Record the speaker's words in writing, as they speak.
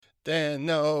Dan,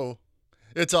 no.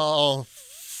 It's all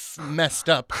messed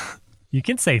up. You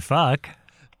can say fuck.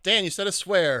 Dan, you said a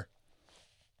swear.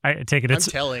 I take it I'm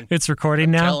telling. it's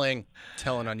recording now.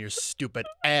 Telling on your stupid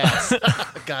ass.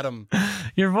 Got him.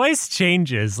 Your voice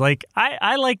changes. Like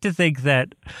I like to think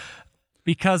that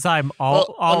because I'm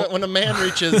when a man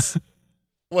reaches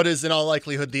what is in all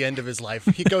likelihood the end of his life,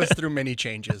 he goes through many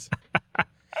changes.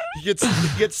 He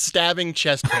gets stabbing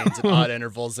chest pains at odd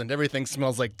intervals, and everything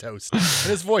smells like toast. And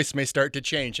his voice may start to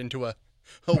change into a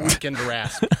weakened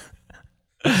rasp.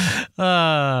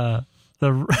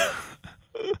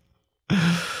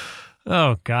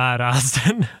 Oh God,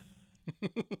 Austin.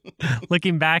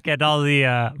 Looking back at all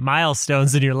the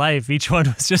milestones in your life, each one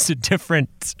was just a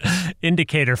different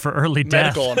indicator for early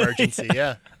death. Medical emergency,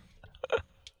 yeah.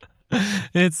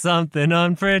 It's something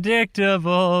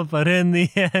unpredictable, but in the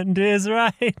end is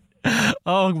right.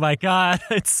 Oh my God,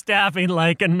 it's stabbing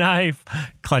like a knife.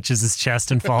 Clutches his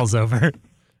chest and falls over.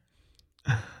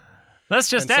 Let's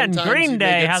just end. Green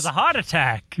Day has a heart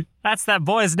attack. That's that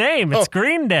boy's name. It's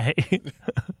Green Day.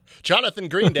 Jonathan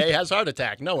Green Day has heart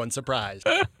attack. No one's surprised.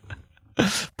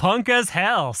 Punk as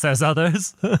hell, says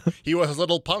others. He was a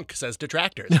little punk, says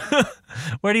detractors.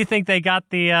 Where do you think they got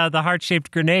the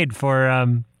heart-shaped grenade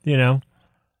for,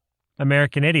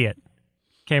 American Idiot?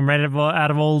 Came right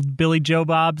out of old Billy Joe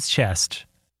Bob's chest.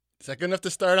 Is that good enough to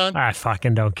start on? I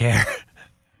fucking don't care.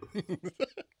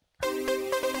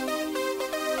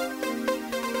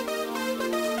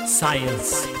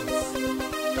 Science.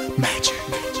 Magic.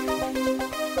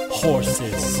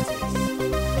 Horses.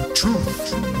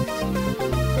 Truth.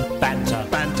 Banter.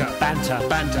 Banter. Banter.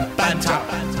 Banter. Banter.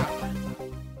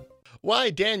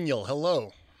 Why, Daniel,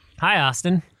 hello. Hi,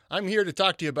 Austin. I'm here to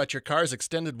talk to you about your car's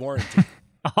extended warranty.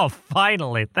 Oh,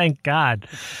 finally. Thank God.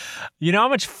 You know how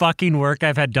much fucking work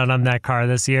I've had done on that car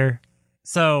this year?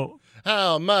 So...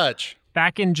 How much?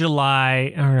 Back in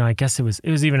July, I don't know, I guess it was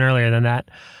even earlier than that.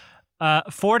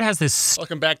 Ford has this...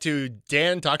 Welcome back to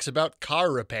Dan Talks About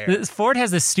Car Repair. Ford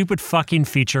has this stupid fucking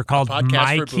feature called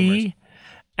My Key,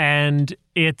 and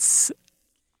it's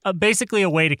basically a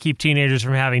way to keep teenagers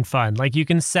from having fun. Like, you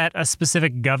can set a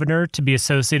specific governor to be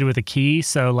associated with a key,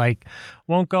 so, like,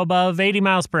 won't go above 80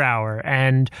 miles per hour,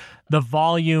 and the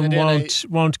volume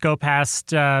won't go past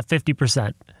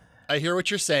 50%. I hear what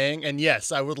you're saying, and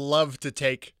yes, I would love to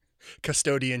take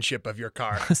custodianship of your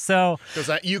car. So, because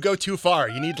you go too far.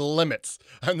 You need limits.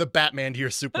 I'm the Batman to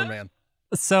your Superman.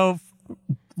 So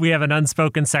we have an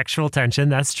unspoken sexual tension.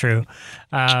 That's true.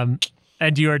 And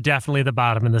you are definitely the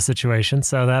bottom in the situation.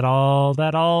 So that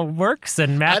all works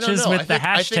and matches with the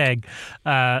hashtag.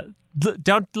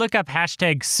 Don't look up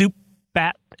hashtag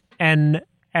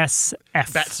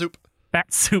SoupBatNSF. Bat soup.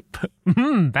 Bat soup.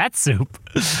 Bat soup.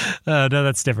 No,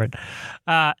 that's different.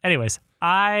 Anyways,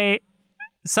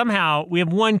 somehow we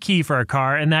have one key for our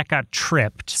car and that got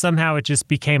tripped. Somehow it just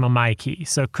became a My Key.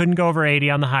 So couldn't go over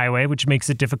 80 on the highway, which makes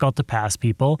it difficult to pass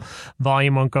people.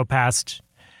 Volume won't go past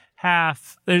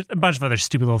half. There's a bunch of other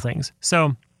stupid little things.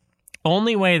 So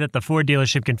only way that the Ford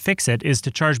dealership can fix it is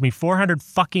to charge me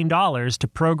 $400 to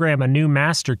program a new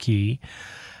master key.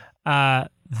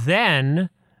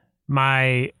 Then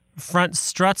my front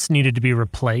struts needed to be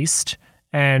replaced.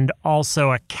 And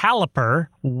also a caliper,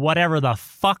 whatever the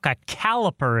fuck a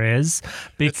caliper is,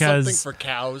 because it's something for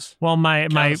cows. Well, my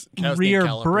cows rear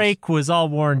brake was all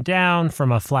worn down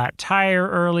from a flat tire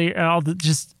earlier.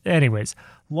 Anyways,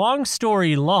 long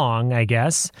story long, I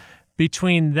guess.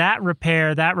 Between that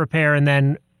repair, and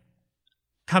then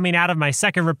coming out of my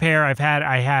second repair,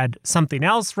 I had something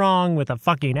else wrong with a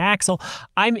fucking axle.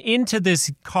 I'm into this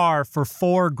car for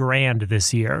 $4,000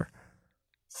 this year.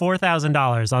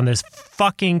 $4,000 on this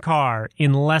fucking car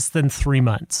in less than 3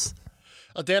 months.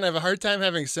 Oh, Dan, I have a hard time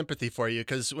having sympathy for you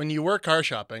because when you were car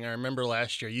shopping, I remember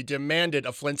last year, you demanded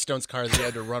a Flintstones car that you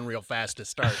had to run real fast to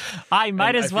start. I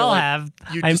might as well have.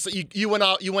 You went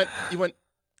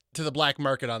to the black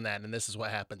market on that, and this is what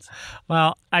happens.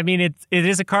 Well, I mean, it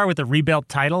is a car with a rebuilt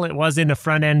title. It was in a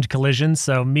front-end collision,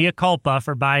 so mea culpa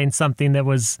for buying something that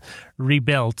was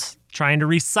rebuilt, trying to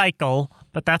recycle,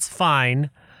 but that's fine.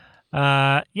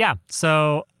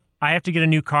 So I have to get a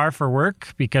new car for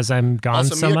work because I'm gone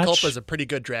so much. Mea culpa is a pretty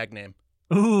good drag name.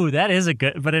 Ooh, that is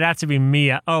but it has to be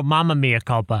Mia. Oh, Mama Mia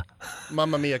Culpa.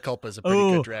 Mama Mia Culpa is a pretty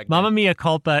good drag name. Mama Mia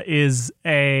Culpa is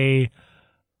it's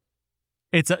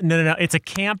a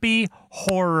campy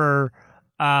horror,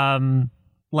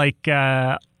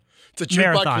 it's a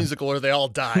jukebox musical where they all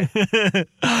die.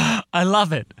 I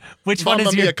love it. Which Mama one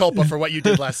is Mia Culpa for what you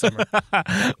did last summer?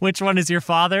 Which one is your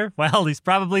father? Well, he's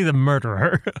probably the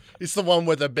murderer. He's the one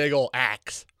with a big old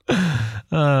axe.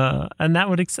 And that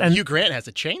would Hugh Grant has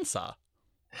a chainsaw.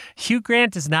 Hugh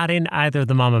Grant is not in either of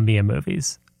the Mamma Mia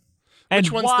movies. And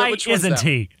Which one's why which one's isn't them?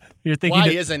 he? You're thinking Why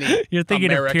of, isn't he? You're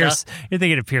thinking America? of Pierce. You're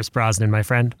thinking of Pierce Brosnan, my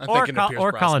friend, I'm or thinking of Pierce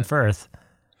or Colin Brosnan. Firth.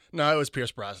 No, it was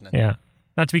Pierce Brosnan. Yeah,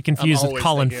 not to be I'm confused with always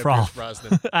Colin thinking of Firth. Pierce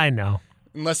Brosnan. I know.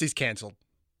 Unless he's canceled.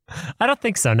 I don't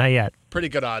think so. Not yet. Pretty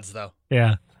good odds, though.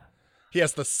 Yeah. He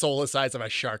has the soul the size of a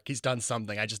shark. He's done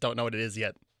something. I just don't know what it is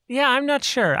yet. Yeah, I'm not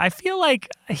sure. I feel like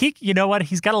you know what?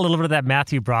 He's got a little bit of that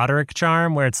Matthew Broderick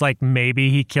charm where it's like maybe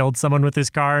he killed someone with his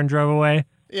car and drove away.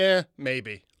 Yeah,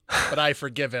 maybe. But I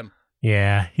forgive him.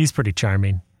 Yeah, he's pretty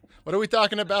charming. What are we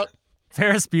talking about?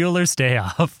 Ferris Bueller's Day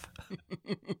Off.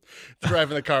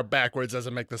 Driving the car backwards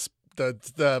doesn't make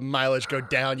the mileage go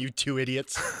down, you two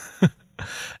idiots.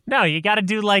 No, you got to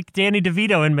do like Danny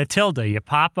DeVito in Matilda. You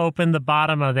pop open the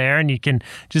bottom of there and you can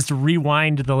just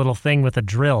rewind the little thing with a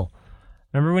drill.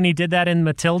 Remember when he did that in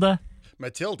Matilda?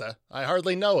 Matilda? I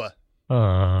hardly know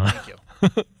her. Thank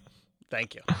you.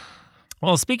 Thank you.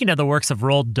 Well, speaking of the works of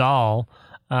Roald Dahl,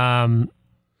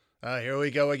 Here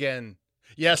we go again.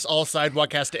 Yes, all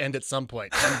sidewalk has to end at some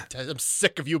point. I'm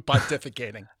sick of you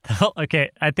pontificating. okay,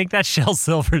 I think that's Shel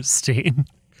Silverstein.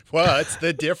 What's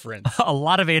the difference? A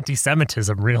lot of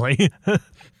anti-Semitism, really.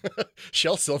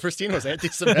 Shel Silverstein was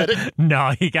anti-Semitic?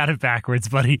 No, he got it backwards,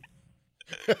 buddy.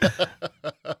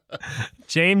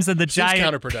 James and the Seems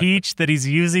giant counterproductive. peach that he's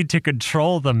using to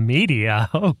control the media.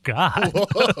 Oh, God.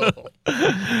 Whoa.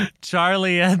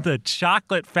 Charlie and the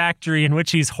chocolate factory in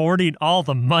which he's hoarding all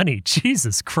the money.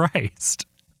 Jesus Christ.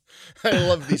 I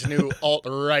love these new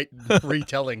alt-right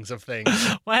retellings of things.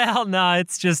 Well, no,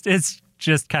 it's just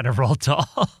kind of Roald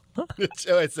Dahl.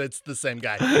 It's the same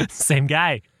guy. Same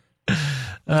guy.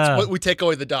 We take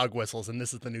away the dog whistles, and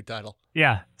this is the new title.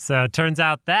 Yeah. So it turns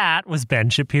out that was Ben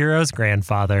Shapiro's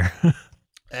grandfather.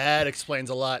 That explains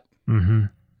a lot. Mm-hmm.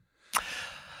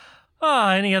 Oh,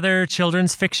 any other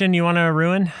children's fiction you want to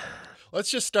ruin?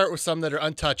 Let's just start with some that are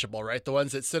untouchable, right? The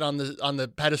ones that sit on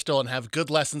the pedestal and have good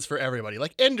lessons for everybody,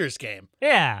 like Ender's Game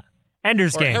Yeah.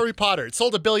 Ender's or Game. Harry Potter. It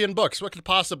sold 1 billion books. What could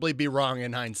possibly be wrong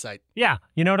in hindsight? Yeah.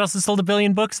 You know what else has sold 1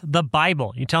 billion books? The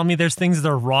Bible. You tell me there's things that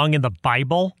are wrong in the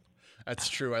Bible? That's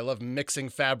true. I love mixing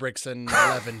fabrics and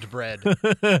leavened bread.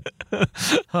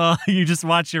 Oh, you just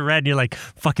watch your red and you're like,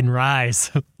 fucking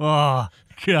rise. Oh,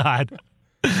 God.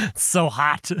 It's so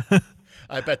hot.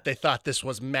 I bet they thought this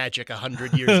was magic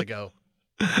 100 years ago.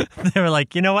 They were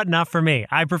like, you know what? Not for me.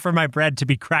 I prefer my bread to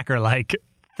be cracker-like.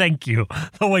 Thank you.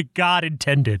 The way God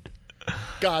intended.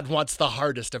 God wants the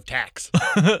hardest of tacks.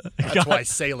 That's why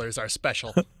sailors are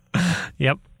special.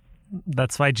 Yep.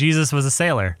 That's why Jesus was a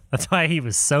sailor. That's why he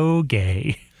was so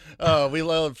gay. Oh, we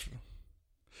love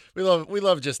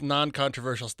just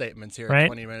non-controversial statements here Right. at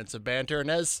 20 Minutes of Banter. And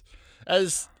as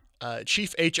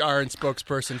chief HR and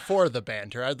spokesperson for the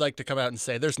banter, I'd like to come out and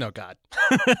say there's no God.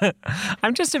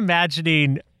 I'm just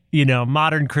imagining,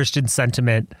 modern Christian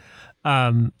sentiment,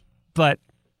 but,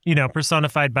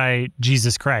 personified by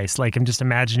Jesus Christ. Like, I'm just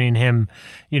imagining him,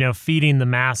 feeding the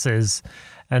masses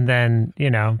and then,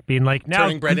 being like, now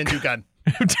Turning bread into gun.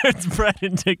 turns bread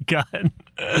into gun.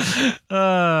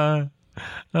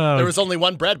 There was only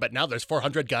one bread, but now there's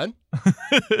 400 gun.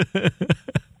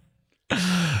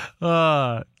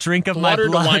 Drink of The my water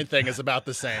to blood. wine thing is about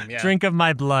the same. Yeah. Drink of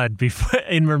my blood before,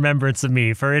 in remembrance of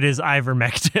me, for it is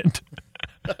ivermectin.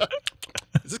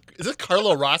 Is this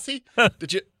Carlo Rossi?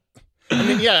 Did you? I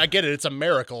mean, yeah, I get it. It's a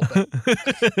miracle, but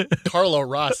Carlo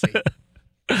Rossi.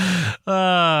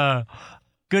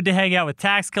 Good to hang out with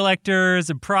tax collectors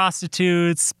and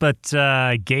prostitutes, but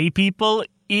gay people?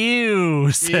 Ew,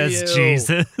 says Ew.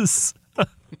 Jesus.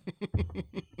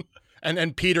 And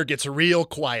then Peter gets real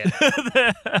quiet.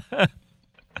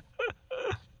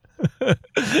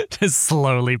 Just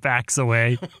slowly backs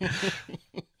away.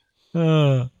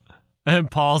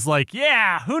 And Paul's like,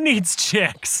 yeah, who needs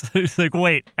chicks? He's like,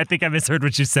 wait, I think I misheard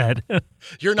what you said.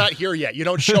 You're not here yet. You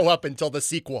don't show up until the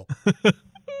sequel.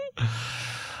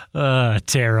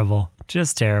 Terrible.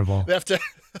 Just terrible. They have to,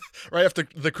 right after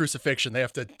the crucifixion, they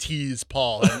have to tease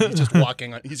Paul. And he's just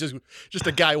walking on. He's just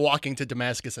a guy walking to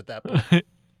Damascus at that point.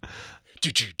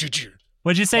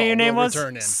 What'd you say Paul your name will was?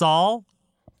 return in. Saul?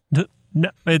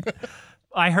 No,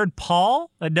 I heard Paul.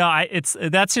 No,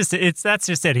 that's just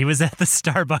it. He was at the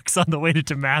Starbucks on the way to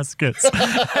Damascus.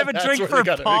 Have a That's drink where for they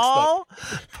got it mixed Paul.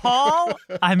 Paul.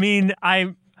 I mean,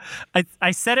 I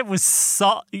said it was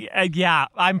Saul. Yeah,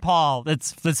 I'm Paul.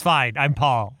 That's fine. I'm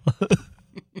Paul.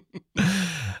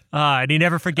 And he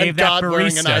never forgave And that God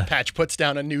wearing an eye barista. patch puts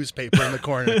down a newspaper in the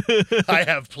corner. I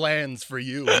have plans for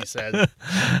you, he says.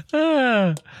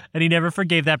 And he never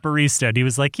forgave that barista. And he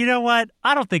was like, you know what?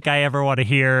 I don't ever want to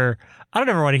hear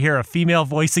a female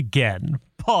voice again.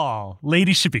 Paul,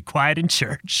 ladies should be quiet in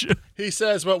church. He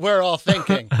says what we're all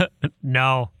thinking.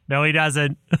 No, he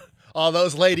doesn't. All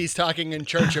those ladies talking in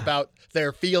church about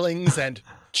their feelings and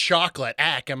chocolate.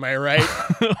 Am I right?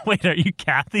 Wait, are you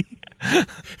Kathy?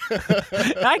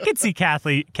 I could see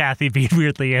Kathy being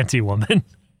weirdly anti-woman.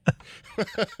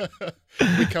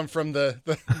 We come from the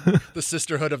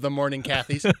sisterhood of the morning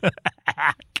Cathys.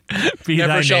 Be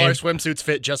Never thy shall name. our swimsuits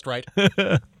fit just right.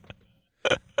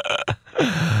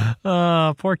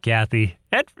 Oh, poor Kathy.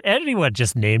 Anyone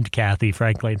just named Kathy,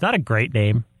 frankly. It's not a great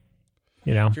name.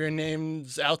 You know? If your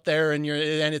name's out there and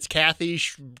it's Kathy,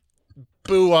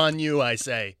 boo on you, I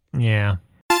say. Yeah.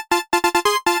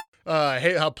 I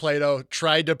hate how Plato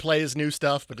tried to play his new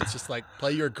stuff, but it's just like,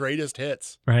 play your greatest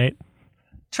hits. Right?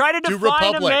 Try to Do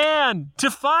define Republic. a man.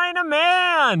 Define a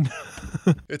man.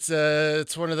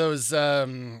 It's one of those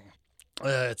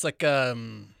it's like a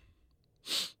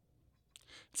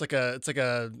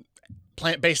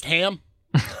plant-based ham.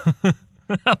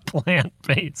 A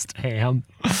plant-based ham.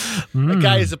 A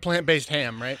guy is a plant-based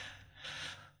ham, right?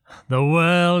 The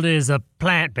world is a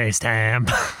plant-based ham.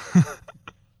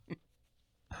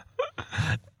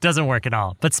 Doesn't work at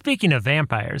all. But speaking of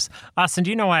vampires, Austin, do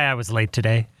you know why I was late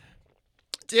today?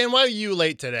 Dan, why are you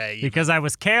late today? Because I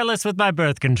was careless with my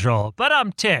birth control. But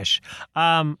I'm Tish.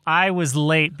 I was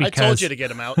late because... I told you to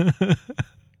get him out.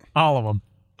 all of them.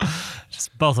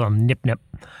 Just both of them. Nip.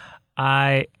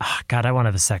 God, I want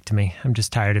a vasectomy. I'm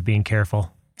just tired of being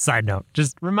careful. Side note,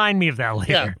 just remind me of that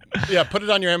later. Yeah, put it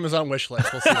on your Amazon wish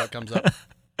list. We'll see what comes up.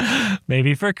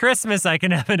 Maybe for Christmas I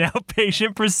can have an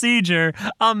outpatient procedure.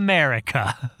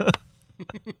 America.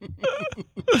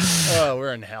 Oh,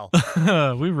 we're in hell.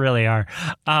 We really are.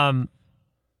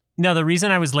 No, the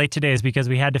reason I was late today is because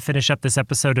we had to finish up this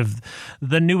episode of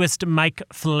the newest Mike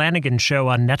Flanagan show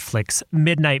on Netflix,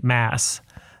 Midnight Mass.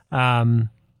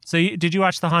 Did you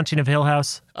watch The Haunting of Hill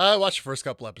House? I watched the first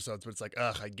couple episodes, but it's like,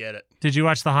 I get it. Did you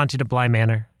watch The Haunting of Bly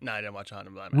Manor? No, I didn't watch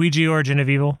Haunted Blind. Ouija Origin of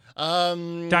Evil?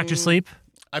 Dr. Sleep?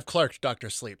 I've clerked Dr.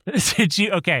 Sleep. Did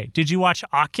you watch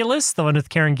Oculus, the one with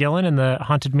Karen Gillan and the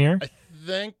haunted mirror? I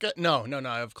think no,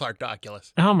 I've clerked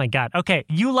Oculus. Oh my God. Okay,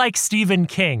 you like Stephen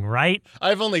King, right?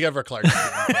 I've only ever clerked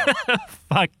Stephen King.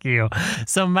 Fuck you.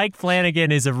 So Mike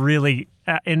Flanagan is a really,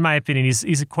 in my opinion,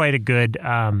 he's quite a good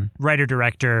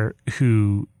writer-director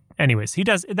who, anyways,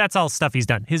 that's all stuff he's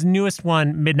done. His newest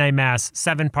one, Midnight Mass,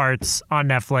 7 parts on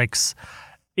Netflix.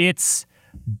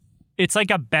 It's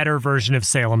like a better version of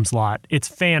Salem's Lot. It's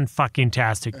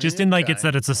fan-fucking-tastic. Just in like it's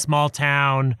a small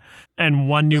town and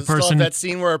one new Does it still person. have that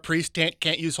scene where a priest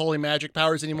can't use holy magic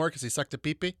powers anymore because he sucked a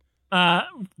pee-pee?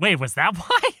 Wait, was that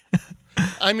why?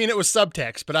 I mean, it was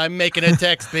subtext, but I'm making a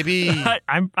text, baby.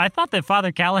 I thought that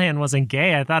Father Callahan wasn't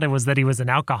gay. I thought it was that he was an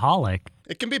alcoholic.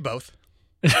 It can be both.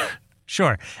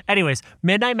 Sure. Anyways,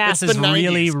 Midnight Mass It's is the 90s.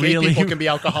 really, Gay really... people can be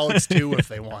alcoholics too if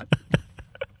they want.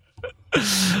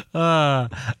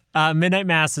 Midnight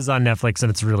Mass is on Netflix and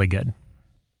it's really good.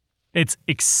 It's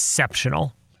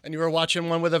exceptional. And you were watching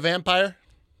one with a vampire?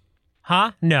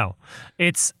 Huh? No.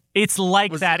 It's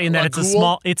like that in that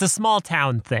it's a small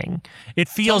town thing. It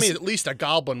feels... Tell me at least a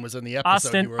goblin was in the episode.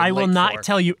 Austin, you were I will late not for.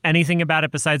 tell you anything about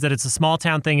it besides that it's a small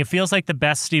town thing. It feels like the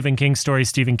best Stephen King story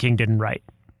Stephen King didn't write.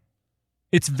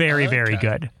 It's very, very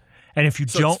good. And if you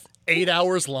don't... It's 8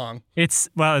 hours long. It's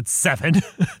 7.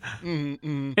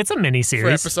 It's a mini For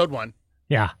series. episode 1.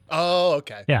 Yeah. Oh,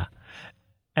 okay. Yeah.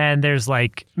 And there's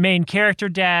like main character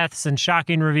deaths and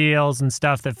shocking reveals and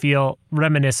stuff that feel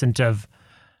reminiscent of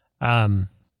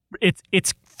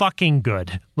it's fucking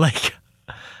good. Like,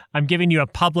 I'm giving you a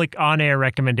public on-air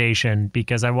recommendation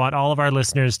because I want all of our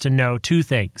listeners to know 2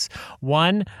 things.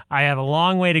 1, I have a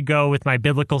long way to go with my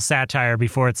biblical satire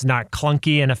before it's not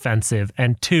clunky and offensive.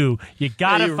 And 2, you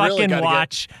gotta you really fucking gotta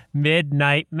watch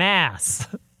Midnight Mass.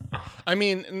 I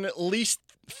mean, in at least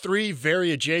 3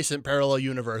 very adjacent parallel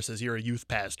universes, you're a youth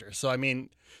pastor. So, I mean,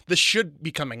 this should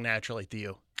be coming naturally to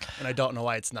you. And I don't know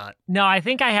why it's not. No, I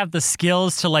think I have the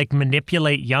skills to like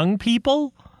manipulate young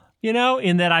people, you know,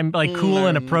 in that I'm like cool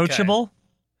and approachable. Okay.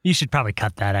 You should probably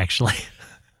cut that, actually.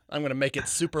 I'm going to make it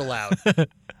super loud.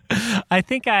 I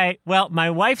think my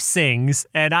wife sings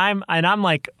and I'm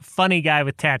like funny guy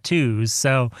with tattoos.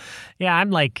 So yeah,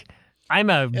 I'm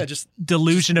a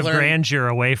delusion of grandeur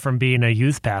away from being a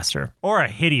youth pastor or a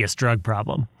hideous drug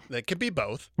problem. That could be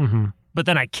both. Mm-hmm. But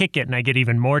then I kick it and I get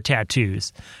even more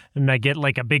tattoos. And I get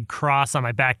like a big cross on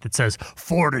my back that says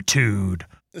fortitude.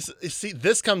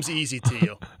 This comes easy to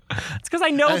you. It's because I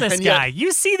know this guy.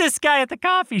 You see this guy at the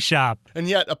coffee shop. And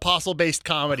yet apostle-based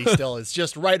comedy still is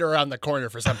just right around the corner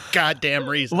for some goddamn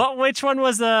reason. Which one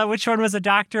was a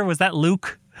doctor? Was that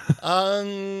Luke?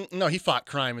 No, he fought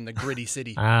crime in the gritty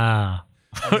city. Ah.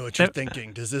 I know what you're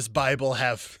thinking. Does this Bible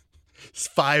have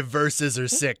 5 verses or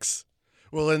 6?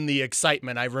 Well, in the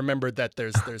excitement, I remembered that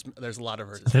there's a lot of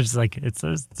verses. There's like it's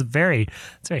a very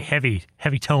heavy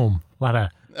tome. A lot of.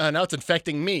 Now it's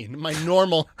infecting me. My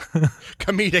normal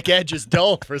comedic edge is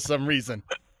dull for some reason.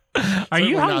 Are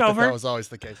you Not that hungover? was always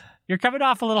the case. You're coming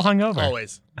off a little hungover.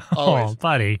 Always. Oh,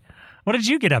 buddy. What did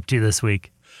you get up to this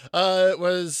week? It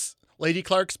was Lady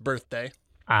Clark's birthday.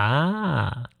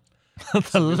 Ah.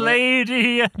 The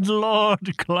Lady and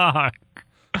Lord Clark.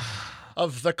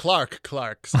 Of the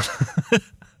Clarks.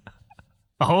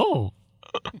 Oh.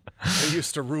 They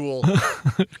used to rule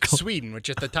Sweden, which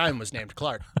at the time was named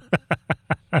Clark.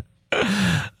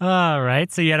 All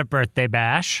right. So you had a birthday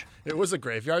bash. It was a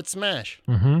graveyard smash.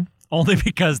 Mm-hmm. Only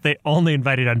because they only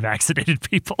invited unvaccinated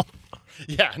people.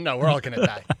 Yeah, no, we're all going to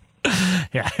die.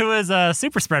 Yeah, it was a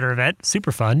super spreader event.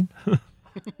 Super fun.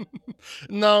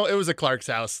 No, it was at Clark's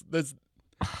house.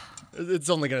 It's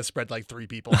only going to spread like 3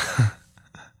 people.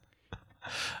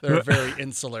 They're very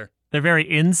insular. They're very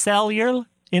incellular.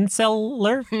 This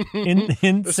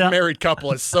Incel. married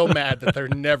couple is so mad that they're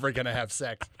never going to have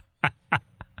sex.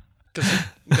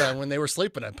 Because when they were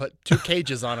sleeping, I put 2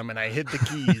 cages on them and I hid the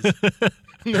keys.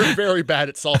 And they're very bad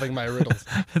at solving my riddles.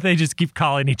 They just keep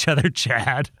calling each other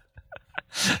Chad.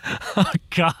 Oh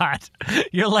God,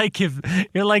 you're like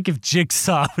if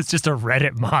Jigsaw was just a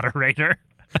Reddit moderator.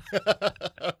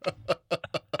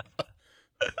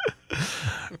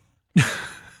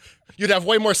 You'd have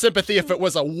way more sympathy if it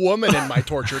was a woman in my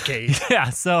torture cage. Yeah,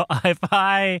 so if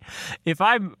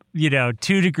I'm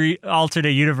 2 alternate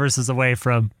universes away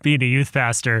from being a youth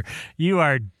pastor, you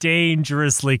are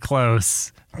dangerously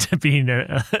close to being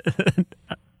an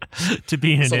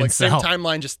So like same incel.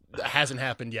 timeline just hasn't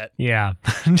happened yet. Yeah,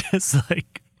 just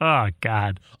like, oh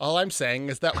God. All I'm saying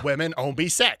is that women owe me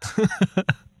sex.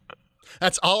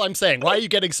 That's all I'm saying. Why are you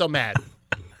getting so mad?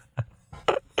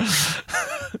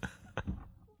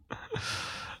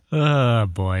 Oh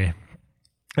boy.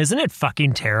 Isn't it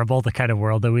fucking terrible, the kind of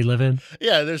world that we live in?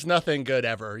 Yeah, there's nothing good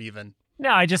ever, even.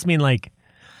 No, I just mean like,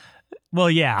 well,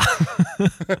 yeah.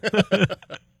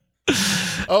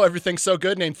 Oh, everything's so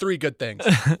good. Name 3 good things.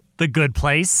 The Good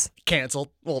Place. Canceled.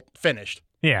 Well, finished.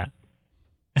 Yeah.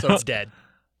 So it's dead.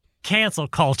 Cancel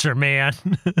culture, man.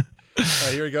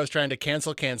 Here he goes trying to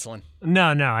cancel canceling. No,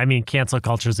 I mean, cancel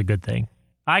culture is a good thing.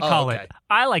 Okay.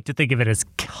 I like to think of it as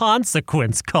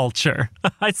consequence culture.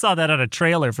 I saw that on a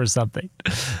trailer for something.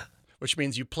 Which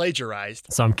means you plagiarized.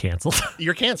 So I'm canceled.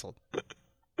 You're canceled.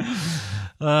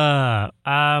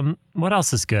 What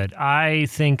else is good? I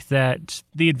think that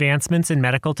the advancements in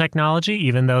medical technology,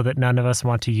 even though that none of us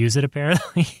want to use it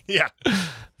apparently, Yeah.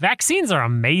 vaccines are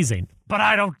amazing, but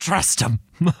I don't trust them.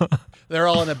 They're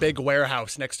all in a big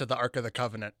warehouse next to the Ark of the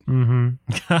Covenant. Mm-hmm.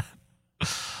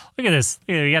 Look at this.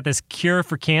 We got this cure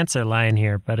for cancer lying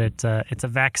here, but it's a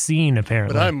vaccine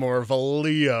apparently. But I'm more of a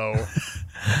Leo.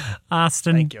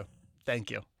 Austin.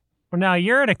 Thank you. Well, now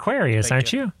you're an Aquarius, Thank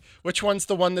aren't you. you? Which one's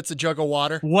the one that's a jug of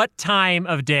water? What time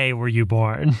of day were you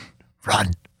born?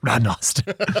 Run,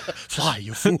 Austin. Fly,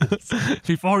 you fools.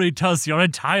 Before he tells your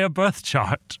entire birth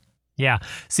chart. Yeah.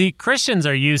 See, Christians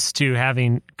are used to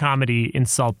having comedy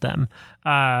insult them.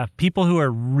 People who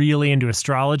are really into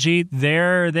astrology,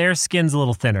 their skin's a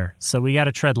little thinner, so we got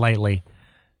to tread lightly.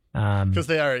 Because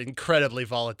they are incredibly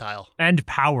volatile. And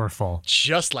powerful.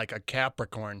 Just like a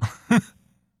Capricorn.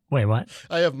 Wait, what?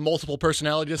 I have multiple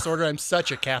personality disorder. I'm such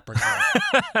a Capricorn.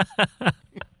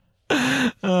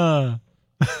 I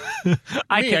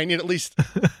need at least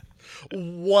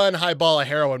 1 high ball of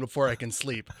heroin before I can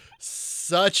sleep.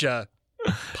 Such a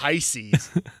Pisces.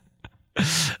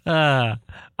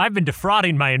 I've been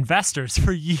defrauding my investors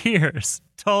for years.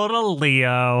 Total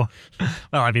Leo.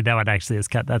 Well, I mean, that one actually is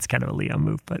that's kind of a Leo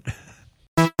move, but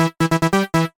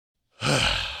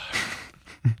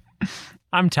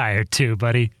I'm tired too,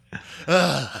 buddy.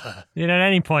 At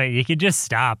any point, you can just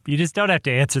stop. You just don't have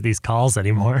to answer these calls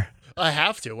anymore. I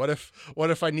have to. What if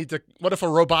a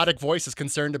robotic voice is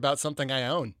concerned about something I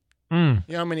own? Mm.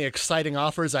 You know how many exciting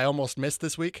offers I almost missed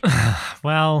this week?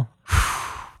 Well,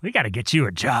 we got to get you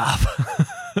a job.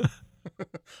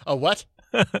 A what?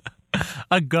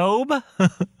 A gobe?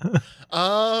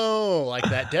 Oh, like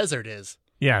that desert is.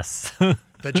 Yes. The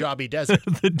Jobby Desert.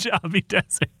 The Jobby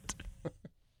Desert.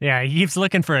 Yeah, he keeps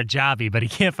looking for a jobby, but he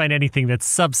can't find anything that's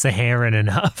sub-Saharan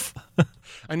enough.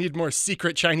 I need more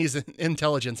secret Chinese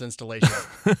intelligence installations.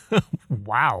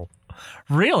 Wow.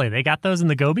 Really? They got those in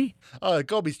the Gobi?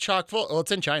 Gobi's chock full. Well,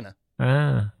 it's in China.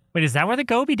 Wait, is that where the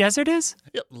Gobi Desert is?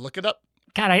 Yep, look it up.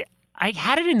 God, I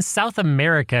had it in South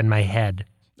America in my head.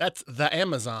 That's the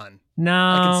Amazon. No.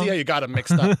 I can see how you got them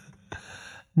mixed up.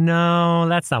 No,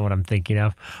 that's not what I'm thinking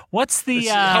of. What's the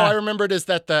How I remember it is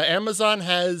that the Amazon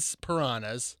has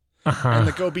piranhas and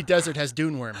the Gobi Desert has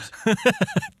dune worms.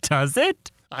 Does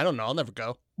it? I don't know. I'll never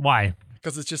go Why?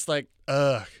 because it's just like,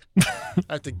 ugh. I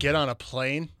have to get on a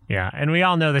plane. Yeah, and we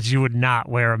all know that you would not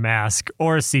wear a mask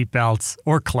or seatbelts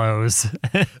or clothes.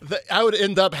 I would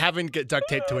end up having to get duct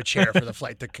taped to a chair for the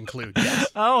flight to conclude. Yes.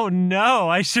 Oh no,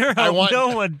 I sure hope want-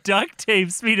 no one duct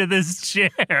tapes me to this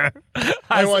chair.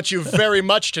 I want you very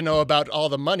much to know about all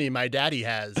the money my daddy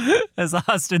has. As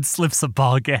Austin slips a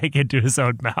ball gag into his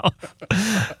own mouth.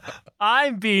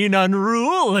 I'm being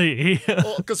unruly.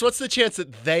 Well, because what's the chance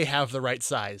that they have the right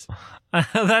size?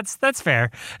 That's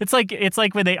fair. It's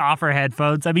like when they offer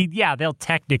headphones. I mean, yeah, they'll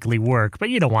technically work, but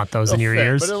you don't want those in They'll your fit,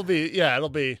 ears. But it'll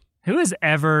be. Who has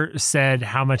ever said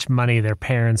how much money their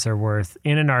parents are worth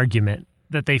in an argument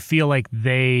that they feel like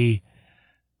they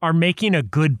are making a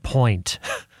good point?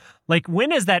 Like,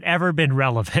 when has that ever been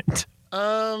relevant?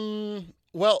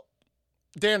 Well,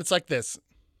 Dan, it's like this.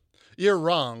 You're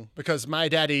wrong because my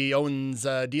daddy owns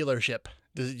a dealership.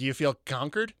 Do you feel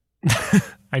conquered?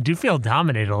 I do feel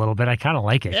dominated a little bit. I kind of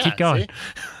like it. Yeah, Keep going.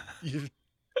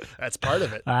 That's part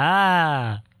of it.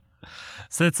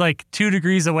 So it's like 2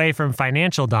 degrees away from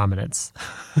financial dominance.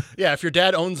 Yeah, if your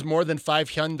dad owns more than 5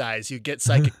 Hyundais, you get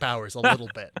psychic powers a little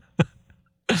bit.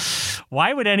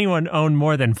 Why would anyone own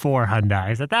more than 4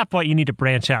 Hyundais? At that point, you need to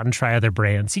branch out and try other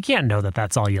brands. You can't know that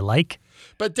that's all you like.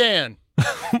 But Dan,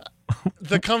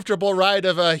 the comfortable ride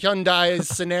of a Hyundai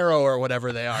Sonero or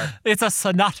whatever they are. It's a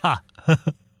Sonata.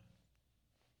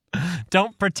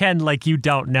 Don't pretend like you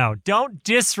don't know. Don't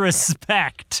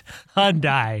disrespect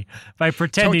Hyundai by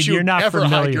pretending Don't you you're not ever hide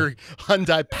familiar. your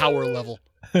Hyundai power level.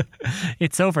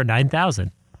 It's over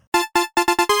 9,000.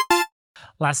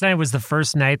 Last night was the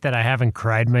first night that I haven't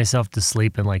cried myself to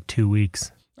sleep in like 2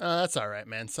 weeks. That's all right,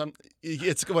 man.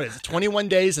 It's what is it? 21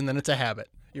 days and then it's a habit.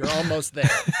 You're almost there.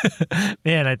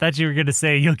 Man, I thought you were going to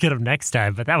say you'll get them next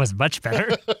time, but that was much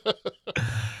better.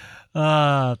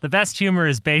 The best humor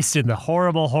is based in the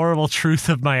horrible, horrible truth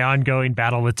of my ongoing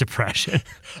battle with depression.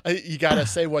 You gotta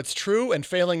say what's true, and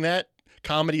failing that,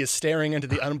 comedy is staring into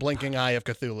the unblinking eye of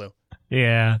Cthulhu.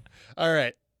 Yeah. All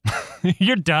right,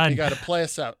 You're done. you gotta play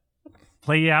us out.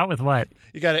 Play you out with what?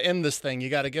 You gotta end this thing. You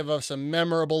gotta give us a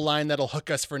memorable line that'll hook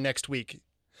us for next week.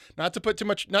 Not to put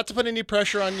any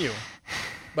pressure on you,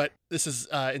 but this is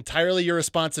entirely your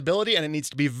responsibility, and it needs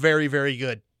to be very, very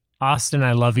good. Austin,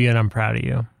 I love you and I'm proud of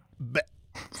you. Bet.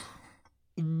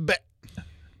 Bet.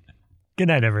 Good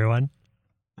night, everyone.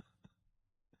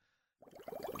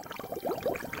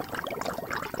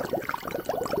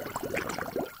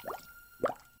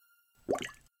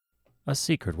 A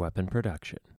Secret Weapon production.